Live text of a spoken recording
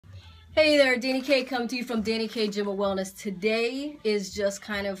Hey there, Dani K coming to you from Dani K Gym and Wellness. Today is just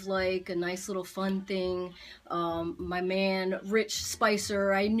kind of like a nice little fun thing. My man, Rich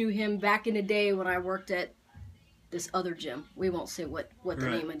Spicer, I knew him back in the day when I worked at this other gym. We won't say what the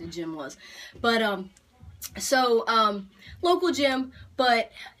name of the gym was. But, local gym,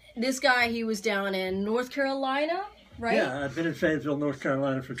 but this guy, he was down in North Carolina, right? Yeah, I've been in Fayetteville, North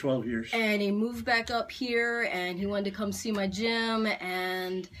Carolina for 12 years. And he moved back up here, and he wanted to come see my gym,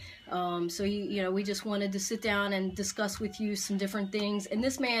 and so we just wanted to sit down and discuss with you some different things. And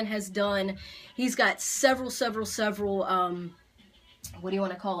this man has done, he's got several, what do you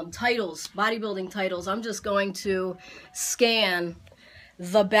want to call them? Titles, bodybuilding titles. I'm just going to scan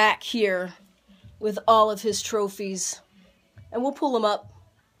the back here with all of his trophies, and we'll pull them up.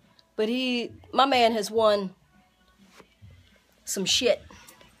 But my man has won some shit.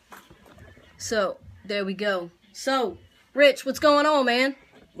 So, there we go. So, Rich, what's going on, man?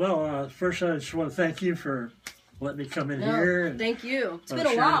 Well, first I just want to thank you for letting me come in here. And, thank you. It's been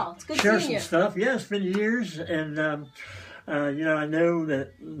a while. It's good seeing you. Share some stuff. Yeah, it's been years. And, I know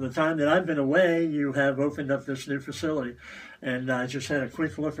that the time that I've been away, you have opened up this new facility. And I just had a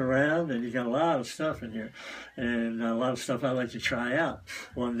quick look around, and you got a lot of stuff in here. And a lot of stuff I'd like to try out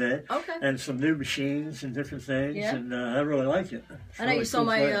one day. Okay. And some new machines and different things. Yeah. And I really like it. I know you saw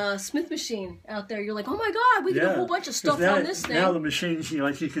my Smith machine out there. You're like, oh my God, we can do a whole bunch of stuff on this thing. Now the machines,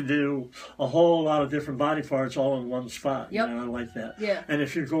 you can do a whole lot of different body parts all in one spot. Yep. I like that. Yeah. And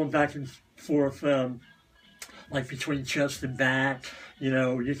if you're going back and forth, like between chest and back,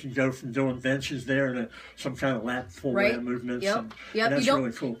 you can go from doing benches there to some kind of lat full lat movements. Yep. And that's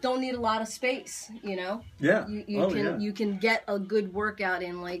really cool. Don't need a lot of space, Yeah. You can get a good workout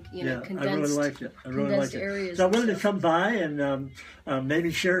in condensed. I really like it. Areas. So I wanted to come by and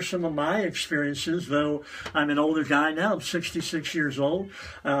maybe share some of my experiences, though I'm an older guy now. I'm 66 years old.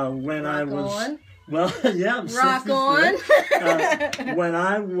 When I was. Well, yeah, I'm 63. Rock on. When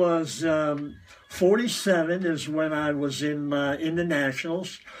I was 47 is when I was in the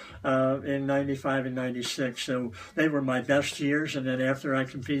Nationals in 95 and 96. So they were my best years. And then after I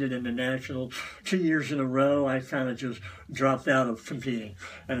competed in the Nationals 2 years in a row, I kind of just dropped out of competing.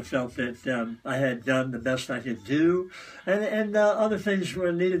 And I felt that I had done the best I could do. And other things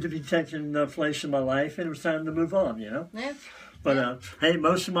needed to be taking place in my life. And it was time to move on, Yeah. But, hey,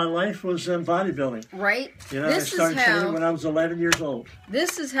 most of my life was bodybuilding. Right. I started training when I was 11 years old.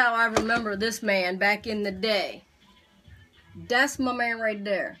 This is how I remember this man back in the day. That's my man right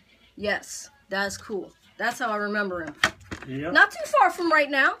there. Yes, that's cool. That's how I remember him. Yep. Not too far from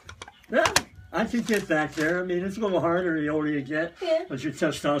right now. Yeah, I could get back there. I mean, it's a little harder the older you get. Yeah. As your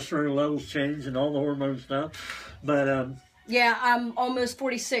testosterone levels change and all the hormone stuff. But, yeah, I'm almost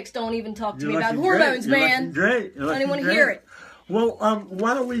 46. Don't even talk to me about hormones, man. Great. I don't even want to hear it. Well,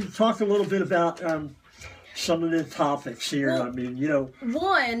 why don't we talk a little bit about some of the topics here? Well, I mean,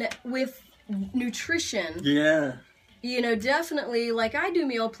 one with nutrition. Yeah. Definitely, like I do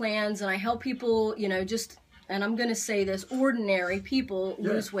meal plans and I help people, and I'm going to say this, ordinary people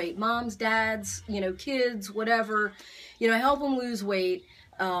lose weight. Moms, dads, kids, whatever. I help them lose weight,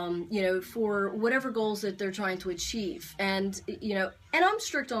 for whatever goals that they're trying to achieve. And, and I'm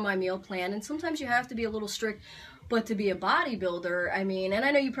strict on my meal plan. And sometimes you have to be a little strict. But to be a bodybuilder, I mean, and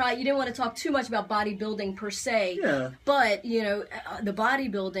I know you didn't want to talk too much about bodybuilding per se. Yeah. But, the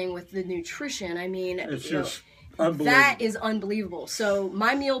bodybuilding with the nutrition, I mean, it's just unbelievable. That is unbelievable. So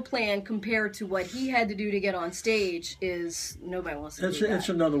my meal plan compared to what he had to do to get on stage is nobody wants to do that. It's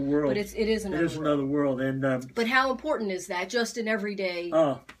another world. But it is another world. And but how important is that? Just an everyday.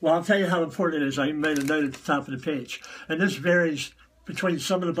 Oh, well, I'll tell you how important it is. I made a note at the top of the page, and this varies between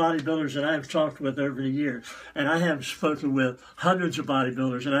some of the bodybuilders that I've talked with over the years. And I have spoken with hundreds of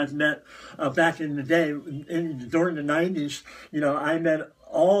bodybuilders, and I've met back in the day, during the 90s, I met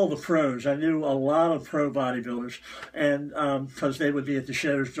all the pros. I knew a lot of pro bodybuilders, and because they would be at the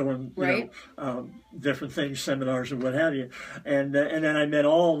shows doing different things, seminars and what have you. And then I met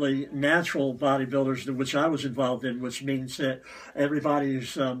all the natural bodybuilders, which I was involved in, which means that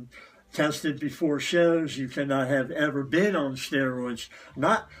everybody's tested before shows. You cannot have ever been on steroids.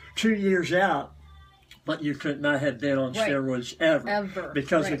 Not 2 years out, but you could not have been on steroids ever.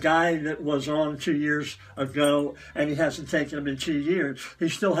 Because the guy that was on 2 years ago and he hasn't taken them in 2 years, he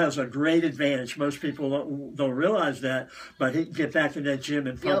still has a great advantage. Most people don't realize that, but he can get back in that gym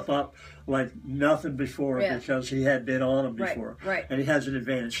and pump up like nothing before because he had been on them before. Right. And he has an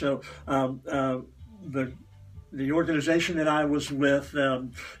advantage. So the the organization that I was with, the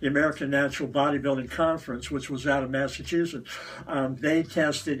American Natural Bodybuilding Conference, which was out of Massachusetts, they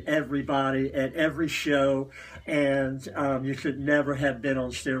tested everybody at every show, and you could never have been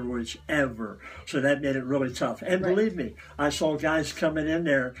on steroids ever. So that made it really tough. And believe me, I saw guys coming in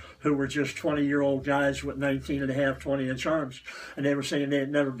there who were just 20-year-old guys with 19 and a half, 20-inch arms, and they were saying they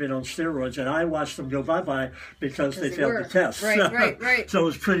had never been on steroids, and I watched them go bye-bye because they failed the test. Right. So it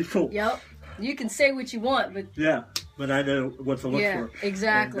was pretty cool. Yep. You can say what you want, but but I know what to look for.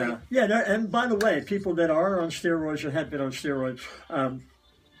 Exactly. And, and by the way, people that are on steroids or have been on steroids,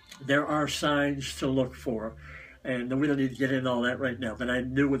 there are signs to look for. And we don't need to get into all that right now, but I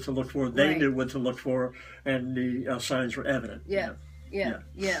knew what to look for. They knew what to look for, and the signs were evident. Yeah.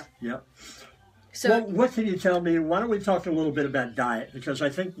 So, well, what can you tell me? Why don't we talk a little bit about diet? Because I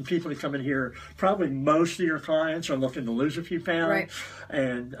think the people that come in here, probably most of your clients are looking to lose a few pounds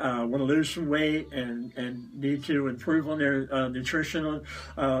and want to lose some weight and need to improve on their nutrition,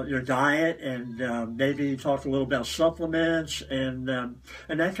 their diet, and maybe talk a little about supplements and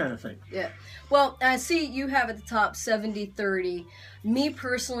that kind of thing. Yeah. Well, I see you have at the top 70-30. Me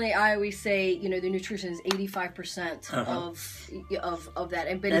personally, I always say, the nutrition is 85% of that,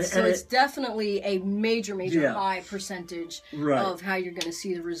 it's definitely a major high percentage of how you're going to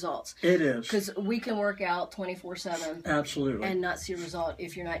see the results. It is, because we can work out 24/7, absolutely, and not see a result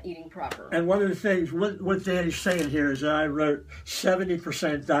if you're not eating proper. And one of the things what Dani's saying here is that I wrote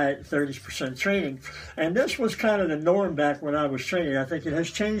 70% diet, 30% training, and this was kind of the norm back when I was training. I think it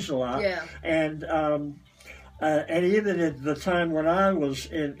has changed a lot. Yeah. And even at the time when I was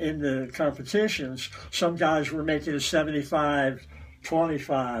in the competitions, some guys were making a 75-25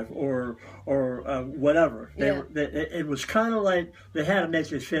 or whatever. It was kind of like they had to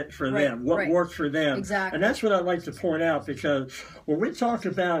make it fit for them, what worked for them. Exactly. And that's what I'd like to point out, because when we talk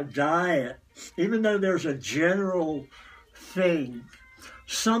about diet, even though there's a general thing,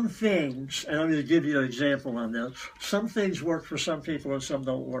 some things, and I'm going to give you an example on this, some things work for some people and some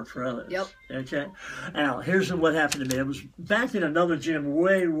don't work for others. Yep. Okay? Now, here's what happened to me. I was back in another gym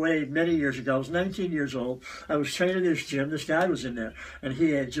way, many years ago. I was 19 years old. I was training this gym. This guy was in there, and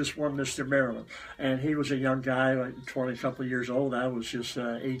he had just won Mr. Maryland. And he was a young guy, like 20 couple years old. I was just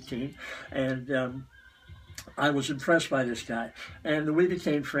 18. And I was impressed by this guy, and we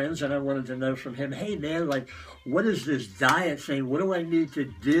became friends, and I wanted to know from him, hey man, like, what is this diet thing? What do I need to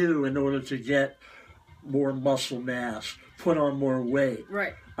do in order to get more muscle mass, put on more weight,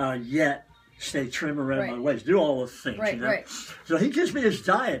 yet stay trim around my waist, do all the things, So he gives me his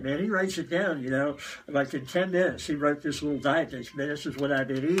diet, man. He writes it down, like in 10 minutes. He wrote this little diet thing. This is what I've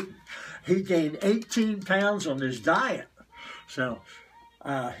been eating. He gained 18 pounds on this diet. So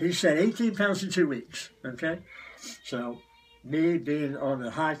he said 18 pounds in 2 weeks, okay? So me being on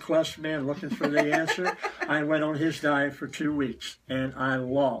the high quest, man, looking for the answer, I went on his diet for 2 weeks, and I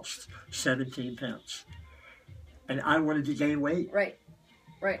lost 17 pounds. And I wanted to gain weight. Right.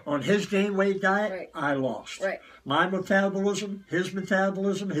 On his gain weight diet, I lost. My metabolism,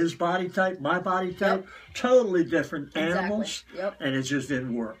 his body type, my body type, totally different animals, and it just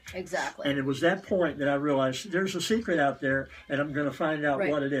didn't work. Exactly. And it was that point that I realized there's a secret out there, and I'm going to find out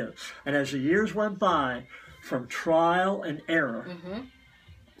what it is. And as the years went by, from trial and error,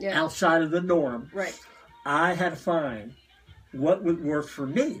 outside of the norm, I had to find what would work for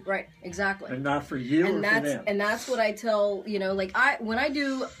me. Right, exactly. And not for you or for them. And that's what I tell, when I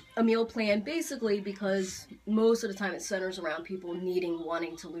do a meal plan, basically because most of the time it centers around people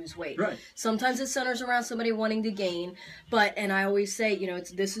wanting to lose weight. Right. Sometimes it centers around somebody wanting to gain, and I always say,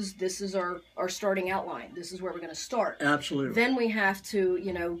 this is our starting outline. This is where we're going to start. Absolutely. Then we have to,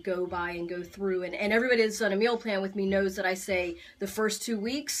 go by and go through, and everybody that's done a meal plan with me knows that I say the first 2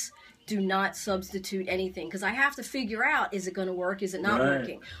 weeks, do not substitute anything, because I have to figure out, is it going to work? Is it not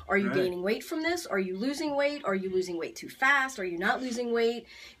working? Are you gaining weight from this? Are you losing weight? Are you losing weight too fast? Are you not losing weight?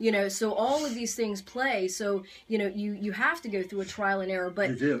 So all of these things play. So, you have to go through a trial and error.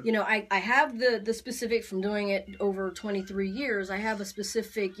 But, I have the specific from doing it over 23 years. I have a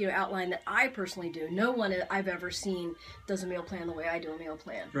specific, outline that I personally do. No one I've ever seen does a meal plan the way I do a meal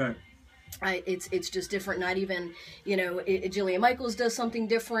plan. Right. It's just different. Not even, Jillian Michaels does something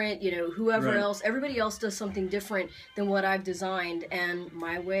different, whoever else, everybody else does something different than what I've designed. And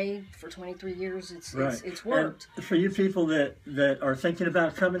my way for 23 years, it's worked. And for you people that are thinking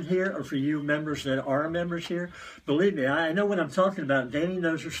about coming here, or for you members that are members here, believe me, I know what I'm talking about. Dani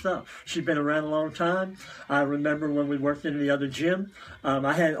knows her stuff. She's been around a long time. I remember when we worked in the other gym,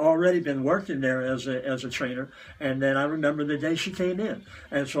 I had already been working there as a trainer. And then I remember the day she came in.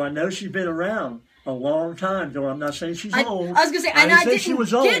 And so I know she's been around a long time, though I'm not saying she's old. I was going to say, and I didn't she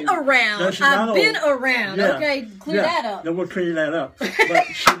was old. get around. No, she's I've not been old. around. Yeah. Okay, clear that up. Then we'll clear that up. But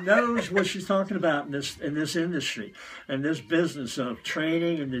she knows what she's talking about in this industry and this business of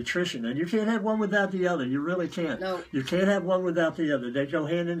training and nutrition. And you can't have one without the other. You really can't. No. You can't have one without the other. They go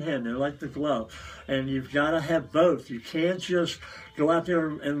hand in hand. They're like the glove. And you've got to have both. You can't just go out there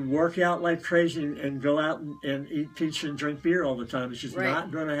and work out like crazy and go out and eat pizza and drink beer all the time. It's just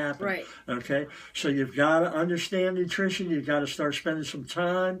not going to happen. Right. Okay? So you've got to understand nutrition. You've got to start spending some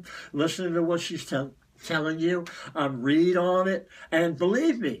time listening to what she's telling you. Read on it. And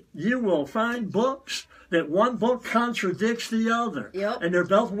believe me, you will find books that one book contradicts the other. Yep. And they're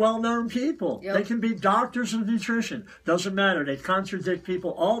both well-known people. Yep. They can be doctors of nutrition. Doesn't matter. They contradict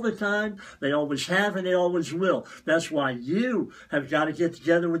people all the time. They always have and they always will. That's why you have got to get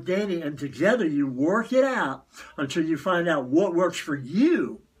together with Dani, and together you work it out until you find out what works for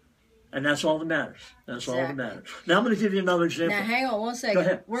you. And that's all that matters. That's all that matters. Now I'm going to give you another example. Now hang on one second. Go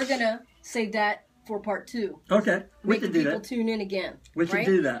ahead. We're going to save that for part 2. Okay. We can do people that. Tune in again. We can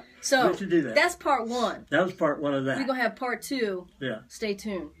do that. So we can do that. That's part 1. That was part 1 of that. We're going to have part 2. Yeah. Stay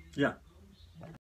tuned. Yeah.